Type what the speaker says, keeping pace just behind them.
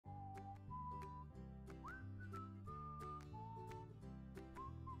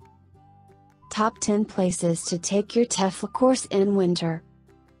Top 10 places to take your TEFL course in winter.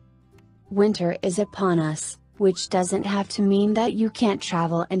 Winter is upon us, which doesn't have to mean that you can't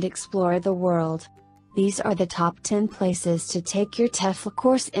travel and explore the world. These are the top 10 places to take your TEFL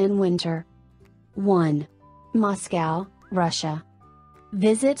course in winter. 1. Moscow, Russia.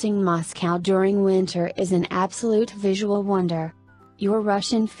 Visiting Moscow during winter is an absolute visual wonder. Your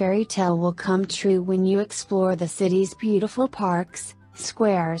Russian fairy tale will come true when you explore the city's beautiful parks,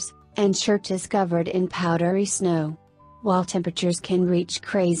 squares, and churches covered in powdery snow. While temperatures can reach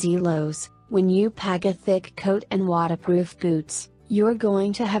crazy lows, when you pack a thick coat and waterproof boots, you're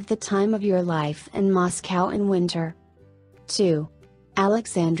going to have the time of your life in Moscow in winter. 2.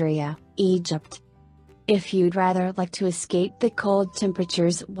 Alexandria, Egypt. If you'd rather like to escape the cold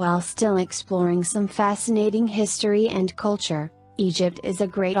temperatures while still exploring some fascinating history and culture, Egypt is a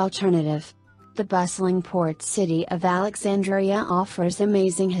great alternative. The bustling port city of Alexandria offers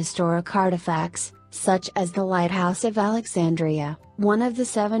amazing historic artifacts, such as the Lighthouse of Alexandria, one of the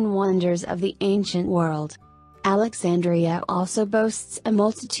 7 wonders of the ancient world. Alexandria also boasts a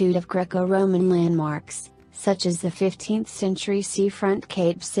multitude of Greco-Roman landmarks, such as the 15th century seafront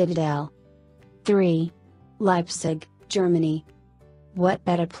Cape Citadel. 3. Leipzig, Germany. What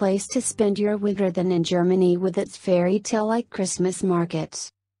better place to spend your winter than in Germany with its fairy tale-like Christmas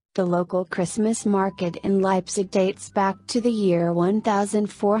markets? The local Christmas market in Leipzig dates back to the year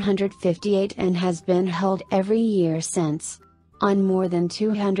 1458 and has been held every year since. On more than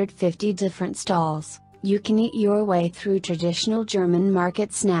 250 different stalls, you can eat your way through traditional German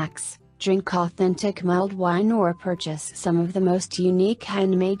market snacks, drink authentic mulled wine, or purchase some of the most unique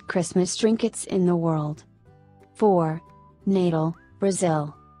handmade Christmas trinkets in the world. 4. Natal,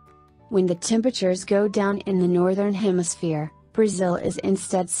 Brazil. When the temperatures go down in the northern hemisphere, Brazil is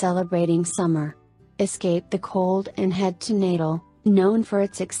instead celebrating summer. Escape the cold and head to Natal, known for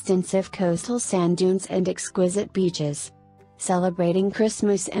its extensive coastal sand dunes and exquisite beaches. Celebrating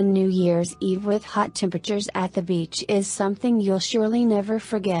Christmas and New Year's Eve with hot temperatures at the beach is something you'll surely never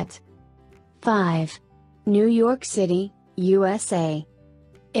forget. 5. New York City, USA.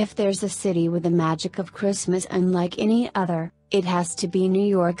 If there's a city with the magic of Christmas unlike any other, it has to be New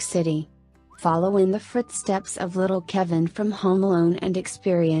York City. Follow in the footsteps of little Kevin from Home Alone and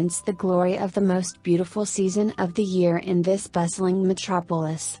experience the glory of the most beautiful season of the year in this bustling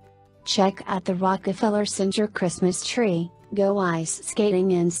metropolis. Check out the Rockefeller Center Christmas tree, go ice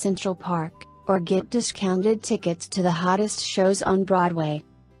skating in Central Park, or get discounted tickets to the hottest shows on Broadway.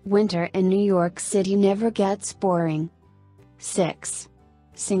 Winter in New York City never gets boring. 6.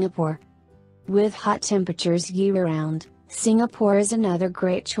 Singapore. With hot temperatures year-round, Singapore is another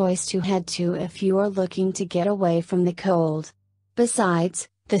great choice to head to if you are looking to get away from the cold. Besides,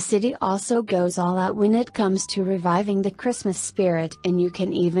 the city also goes all out when it comes to reviving the Christmas spirit, and you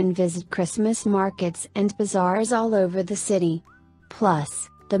can even visit Christmas markets and bazaars all over the city. Plus,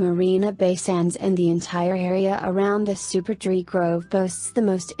 the Marina Bay Sands and the entire area around the Super Tree Grove boasts the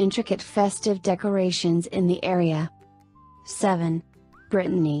most intricate festive decorations in the area. 7.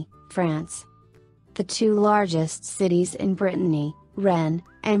 Brittany, France. The 2 largest cities in Brittany, Rennes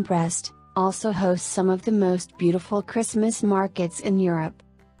and Brest, also host some of the most beautiful Christmas markets in Europe.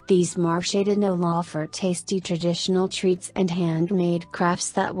 These marchés de Noël offer tasty traditional treats and handmade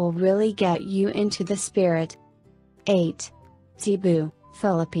crafts that will really get you into the spirit. 8. Cebu,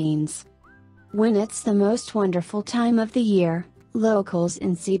 Philippines. When it's the most wonderful time of the year, locals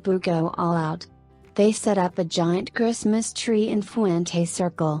in Cebu go all out. They set up a giant Christmas tree in Fuente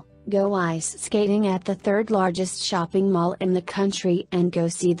Circle, go ice skating at the 3rd largest shopping mall in the country, and go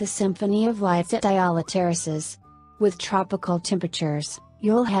see the Symphony of Lights at Ayala Terraces. With tropical temperatures,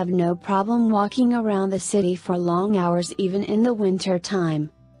 you'll have no problem walking around the city for long hours even in the winter time.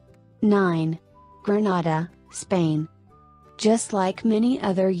 9. Granada, Spain. Just like many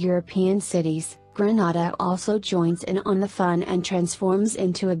other European cities, Granada also joins in on the fun and transforms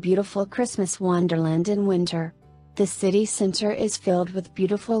into a beautiful Christmas wonderland in winter. The city center is filled with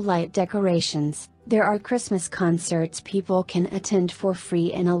beautiful light decorations, there are Christmas concerts people can attend for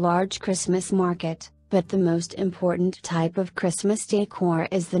free, and a large Christmas market, but the most important type of Christmas decor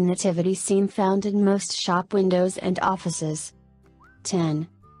is the nativity scene found in most shop windows and offices. 10.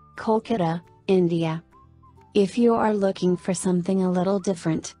 Kolkata, India. If you are looking for something a little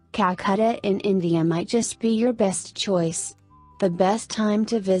different, Calcutta in India might just be your best choice. The best time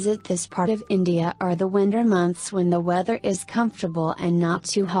to visit this part of India are the winter months when the weather is comfortable and not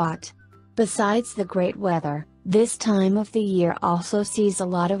too hot. Besides the great weather, this time of the year also sees a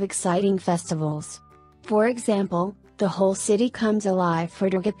lot of exciting festivals. For example, the whole city comes alive for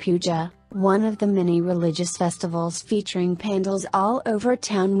Durga Puja, one of the many religious festivals featuring pandals all over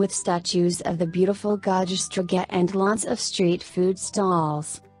town with statues of the beautiful goddess Durga and lots of street food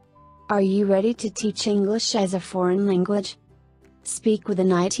stalls. Are you ready to teach English as a foreign language? Speak with an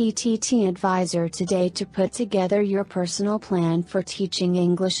ITTT advisor today to put together your personal plan for teaching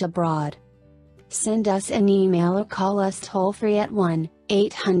English abroad. Send us an email or call us toll-free at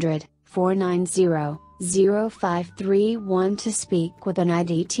 1-800-490-0531 to speak with an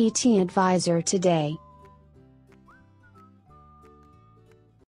ITTT advisor today.